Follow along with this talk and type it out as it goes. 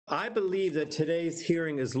I believe that today's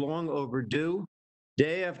hearing is long overdue.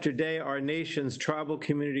 Day after day, our nation's tribal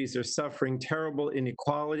communities are suffering terrible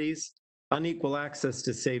inequalities, unequal access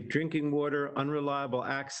to safe drinking water, unreliable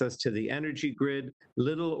access to the energy grid,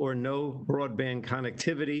 little or no broadband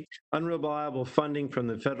connectivity, unreliable funding from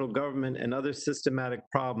the federal government, and other systematic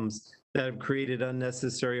problems that have created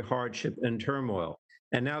unnecessary hardship and turmoil.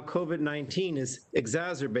 And now COVID-19 is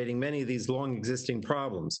exacerbating many of these long existing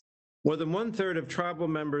problems. More than one-third of tribal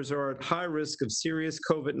members are at high risk of serious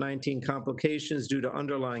COVID-19 complications due to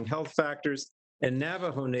underlying health factors, and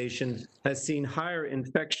Navajo Nation has seen higher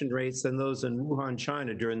infection rates than those in Wuhan,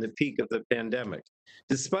 China during the peak of the pandemic.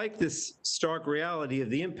 Despite this stark reality of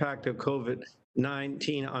the impact of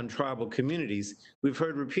COVID-19 on tribal communities, we've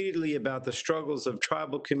heard repeatedly about the struggles of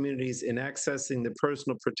tribal communities in accessing the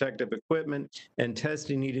personal protective equipment and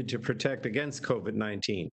testing needed to protect against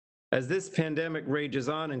COVID-19. As this pandemic rages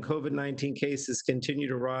on and COVID-19 cases continue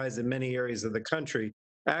to rise in many areas of the country,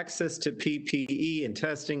 access to PPE and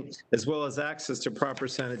testing, as well as access to proper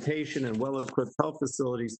sanitation and well-equipped health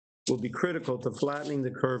facilities, will be critical to flattening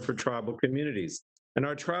the curve for tribal communities. And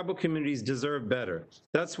our tribal communities deserve better.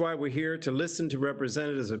 That's why we're here to listen to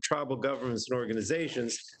representatives of tribal governments and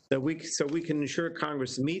organizations so we can ensure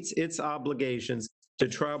Congress meets its obligations to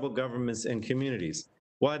tribal governments and communities.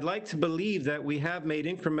 While I'd like to believe that we have made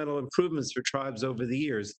incremental improvements for tribes over the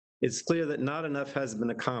years, it's clear that not enough has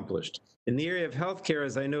been accomplished. In the area of healthcare,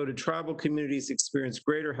 as I noted, tribal communities experience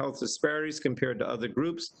greater health disparities compared to other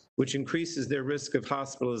groups, which increases their risk of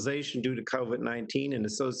hospitalization due to COVID-19 and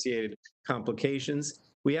associated complications.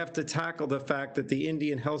 We have to tackle the fact that the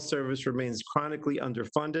Indian Health Service remains chronically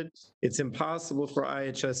underfunded. It's impossible for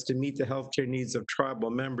IHS to meet the healthcare needs of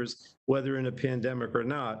tribal members, whether in a pandemic or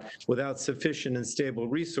not, without sufficient and stable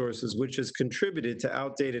resources, which has contributed to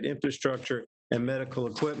outdated infrastructure and medical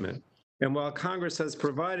equipment. And while Congress has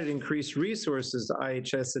provided increased resources to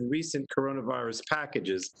IHS in recent coronavirus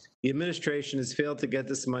packages, the administration has failed to get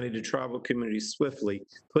this money to tribal communities swiftly,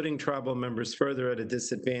 putting tribal members further at a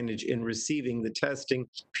disadvantage in receiving the testing,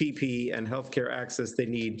 PPE, and healthcare access they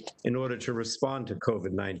need in order to respond to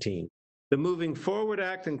COVID-19. The Moving Forward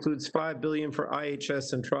Act includes $5 billion for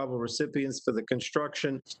IHS and tribal recipients for the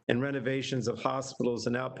construction and renovations of hospitals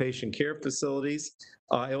and outpatient care facilities.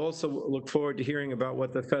 I also look forward to hearing about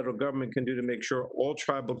what the federal government can do to make sure all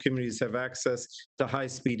tribal communities have access to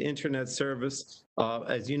high-speed internet service.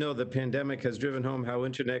 As you know, the pandemic has driven home how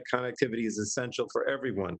internet connectivity is essential for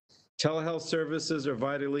everyone. Telehealth services are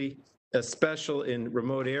vitally special in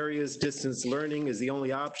remote areas. Distance learning is the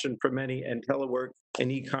only option for many, and telework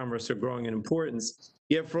and e-commerce are growing in importance.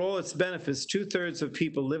 Yet for all its benefits, 2/3 of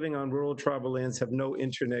people living on rural tribal lands have no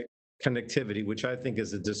internet connectivity, which I think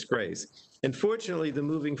is a disgrace. Unfortunately, the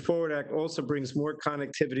Moving Forward Act also brings more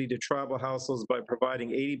connectivity to tribal households by providing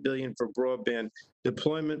 $80 billion for broadband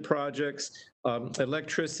deployment projects.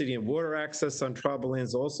 Electricity and water access on tribal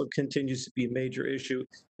lands also continues to be a major issue,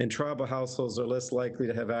 and tribal households are less likely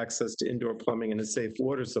to have access to indoor plumbing and a safe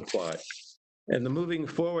water supply. And the Moving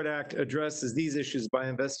Forward Act addresses these issues by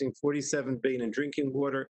investing $47 billion in drinking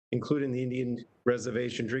water, including the Indian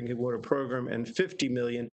Reservation Drinking Water Program, and $50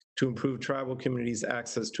 million to improve tribal communities'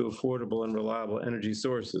 access to affordable and reliable energy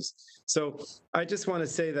sources. So I just want to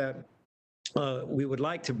say that we would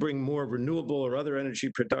like to bring more renewable or other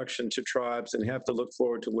energy production to tribes and have to look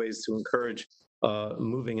forward to ways to encourage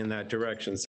moving in that direction.